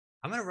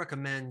I'm going to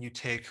recommend you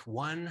take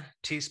 1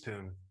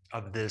 teaspoon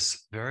of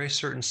this very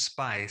certain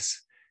spice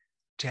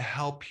to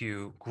help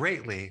you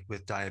greatly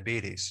with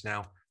diabetes.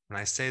 Now, when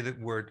I say the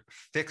word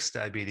fix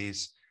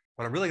diabetes,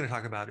 what I'm really going to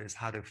talk about is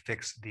how to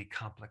fix the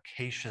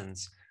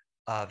complications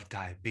of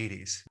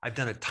diabetes. I've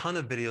done a ton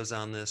of videos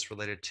on this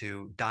related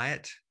to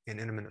diet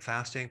and intermittent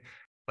fasting,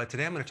 but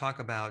today I'm going to talk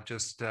about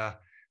just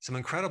some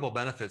incredible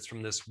benefits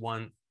from this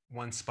one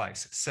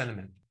spice,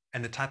 cinnamon.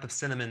 And the type of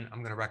cinnamon I'm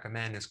going to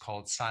recommend is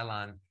called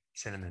Ceylon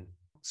cinnamon.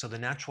 So the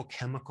natural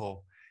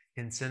chemical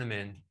in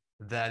cinnamon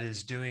that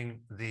is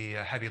doing the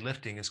heavy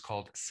lifting is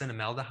called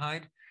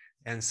cinnamaldehyde.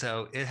 And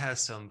so it has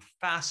some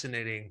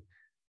fascinating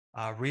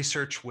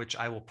research, which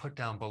I will put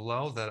down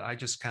below, that I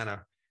just kind of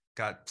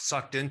got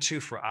sucked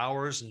into for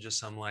hours and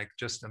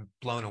I'm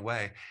blown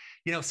away.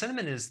 You know,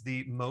 cinnamon is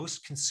the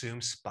most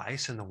consumed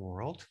spice in the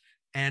world.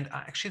 And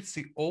actually, it's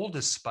the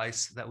oldest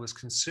spice that was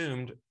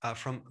consumed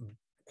from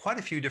quite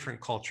a few different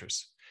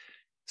cultures.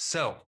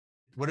 So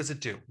what does it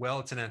do? Well,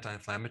 it's an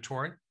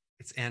anti-inflammatory,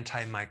 it's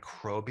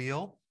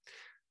antimicrobial.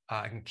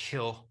 It can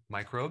kill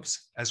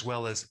microbes as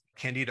well as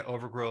candida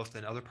overgrowth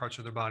in other parts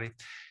of their body.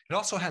 It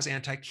also has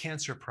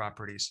anti-cancer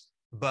properties.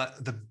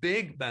 But the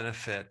big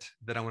benefit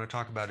that I want to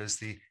talk about is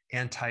the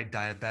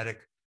anti-diabetic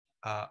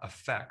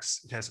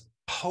effects. It has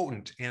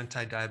potent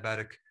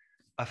anti-diabetic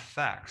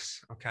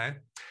effects, okay?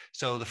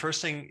 So the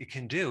first thing it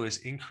can do is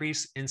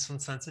increase insulin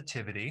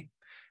sensitivity.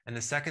 And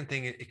the second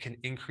thing, it can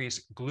increase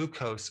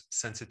glucose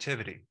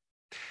sensitivity.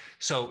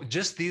 So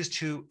just these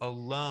two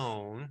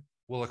alone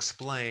will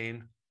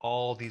explain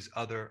all these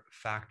other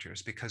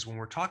factors, because when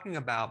we're talking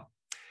about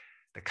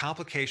the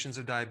complications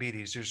of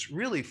diabetes, there's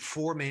really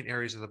 4 main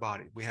areas of the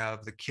body. We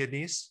have the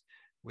kidneys,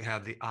 we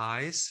have the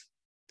eyes,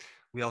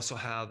 we also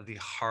have the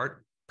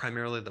heart,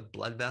 primarily the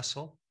blood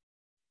vessel,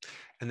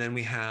 and then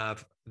we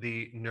have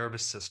the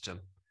nervous system.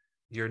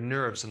 Your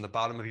nerves on the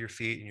bottom of your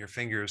feet and your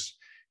fingers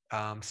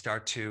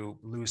start to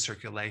lose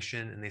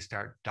circulation and they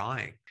start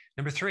dying.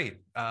 Number 3,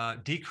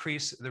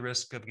 decrease the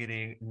risk of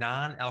getting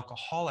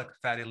non-alcoholic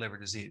fatty liver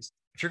disease.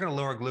 If you're going to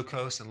lower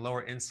glucose and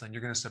lower insulin,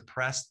 you're going to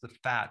suppress the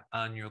fat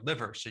on your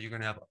liver. So you're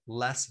going to have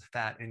less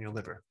fat in your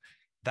liver.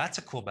 That's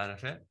a cool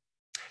benefit.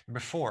 Number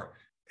 4,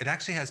 it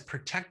actually has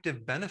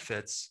protective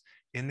benefits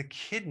in the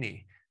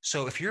kidney.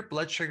 So if your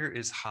blood sugar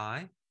is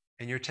high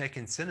and you're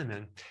taking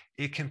cinnamon,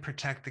 it can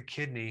protect the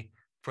kidney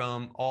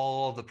from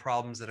all the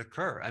problems that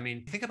occur. I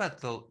mean, think about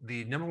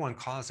the number 1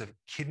 cause of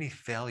kidney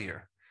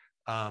failure.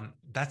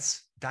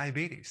 That's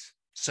diabetes.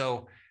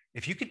 So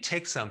if you could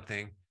take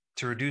something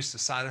to reduce the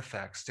side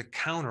effects, to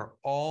counter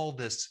all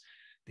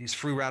these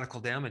free radical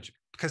damage,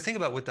 because think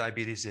about what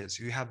diabetes is.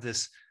 You have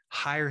this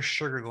higher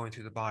sugar going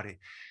through the body.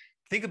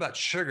 Think about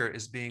sugar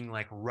as being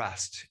like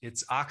rust.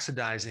 It's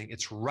oxidizing,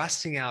 it's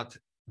rusting out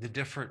the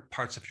different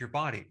parts of your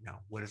body. Now,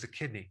 what is a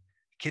kidney?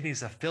 Kidney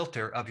is a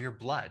filter of your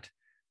blood.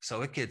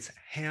 So it gets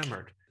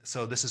hammered.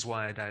 So this is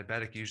why a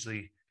diabetic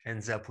usually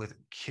ends up with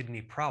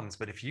kidney problems.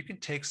 But if you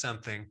could take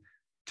something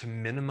to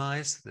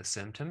minimize the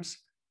symptoms,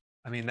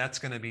 I mean, that's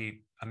going to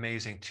be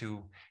amazing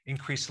to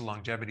increase the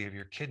longevity of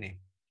your kidney.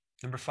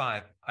 Number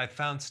 5, I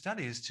found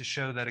studies to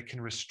show that it can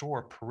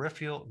restore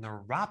peripheral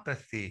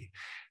neuropathy.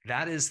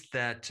 That is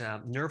that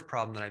nerve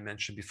problem that I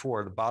mentioned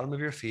before, the bottom of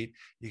your feet.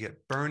 You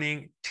get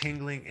burning,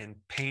 tingling, and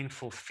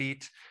painful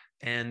feet.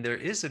 And there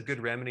is a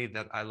good remedy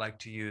that I like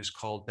to use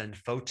called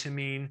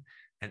benfotiamine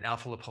and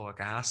alpha-lipoic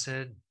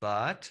acid,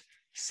 but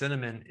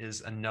cinnamon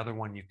is another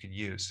one you could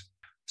use.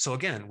 So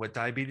again, what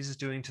diabetes is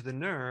doing to the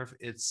nerve,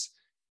 it's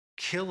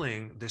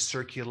killing the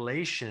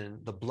circulation,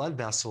 the blood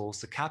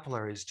vessels, the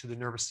capillaries to the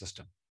nervous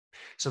system.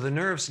 So the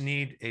nerves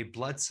need a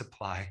blood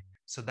supply.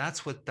 So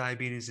that's what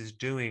diabetes is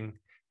doing.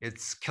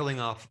 It's killing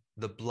off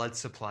the blood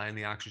supply and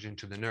the oxygen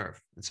to the nerve.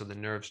 And so the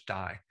nerves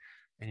die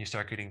and you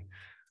start getting,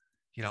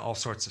 you know, all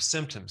sorts of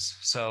symptoms.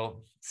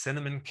 So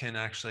cinnamon can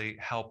actually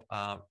help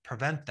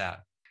prevent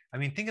that. I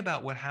mean, think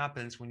about what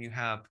happens when you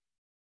have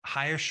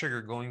higher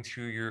sugar going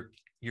through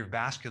your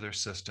vascular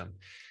system.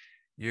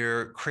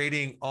 You're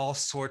creating all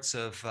sorts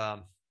of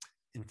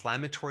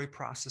inflammatory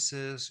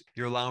processes.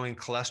 You're allowing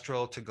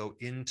cholesterol to go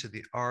into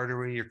the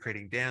artery. You're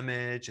creating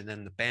damage. And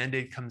then the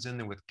Band-Aid comes in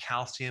there with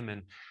calcium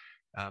and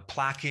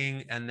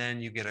plaquing. And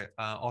then you get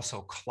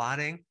also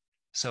clotting.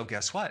 So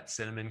guess what?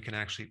 Cinnamon can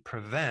actually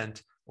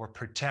prevent or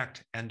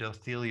protect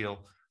endothelial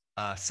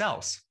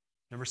cells.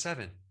 Number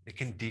 7, it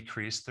can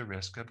decrease the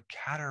risk of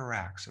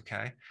cataracts,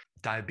 okay?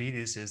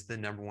 Diabetes is the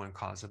number 1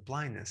 cause of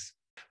blindness.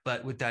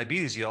 But with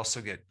diabetes, you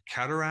also get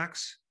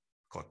cataracts,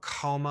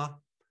 glaucoma,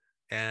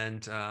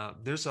 and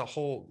there's a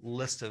whole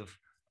list of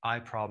eye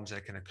problems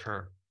that can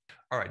occur.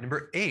 All right,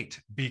 number 8,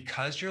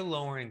 because you're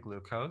lowering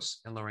glucose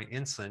and lowering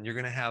insulin, you're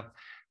going to have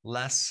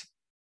less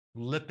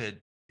lipid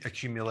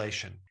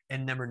accumulation.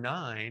 And number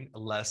 9,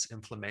 less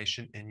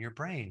inflammation in your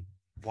brain.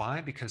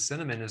 Why? Because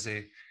cinnamon is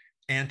an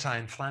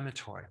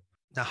anti-inflammatory.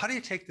 Now, how do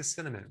you take the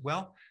cinnamon?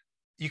 Well,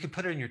 you can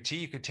put it in your tea.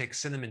 You could take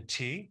cinnamon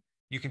tea.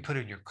 You can put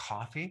it in your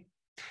coffee.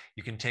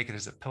 You can take it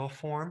as a pill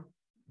form.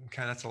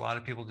 Okay, that's a lot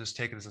of people just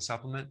take it as a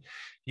supplement.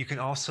 You can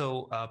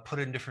also put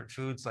it in different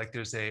foods. Like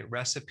there's a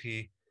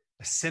recipe,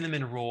 a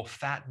cinnamon roll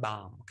fat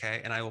bomb.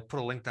 Okay, and I will put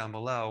a link down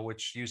below,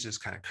 which uses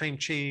kind of cream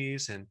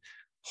cheese and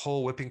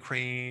whole whipping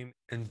cream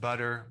and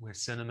butter with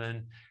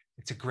cinnamon.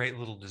 It's a great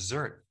little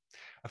dessert.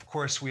 Of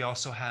course, we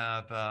also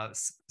have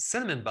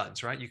cinnamon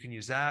buns, right? You can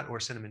use that or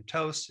cinnamon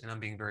toast. And I'm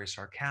being very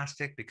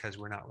sarcastic because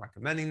we're not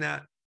recommending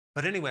that.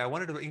 But anyway, I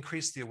wanted to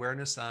increase the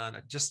awareness on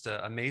just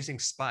an amazing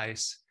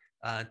spice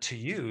to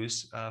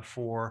use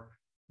for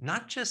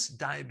not just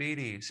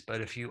diabetes,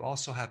 but if you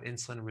also have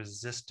insulin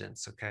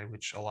resistance, okay,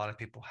 which a lot of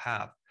people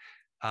have.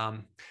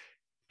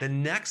 The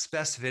next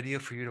best video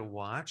for you to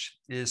watch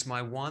is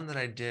my one that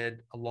I did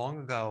long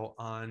ago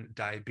on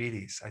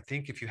diabetes. I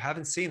think if you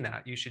haven't seen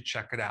that, you should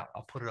check it out.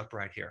 I'll put it up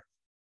right here.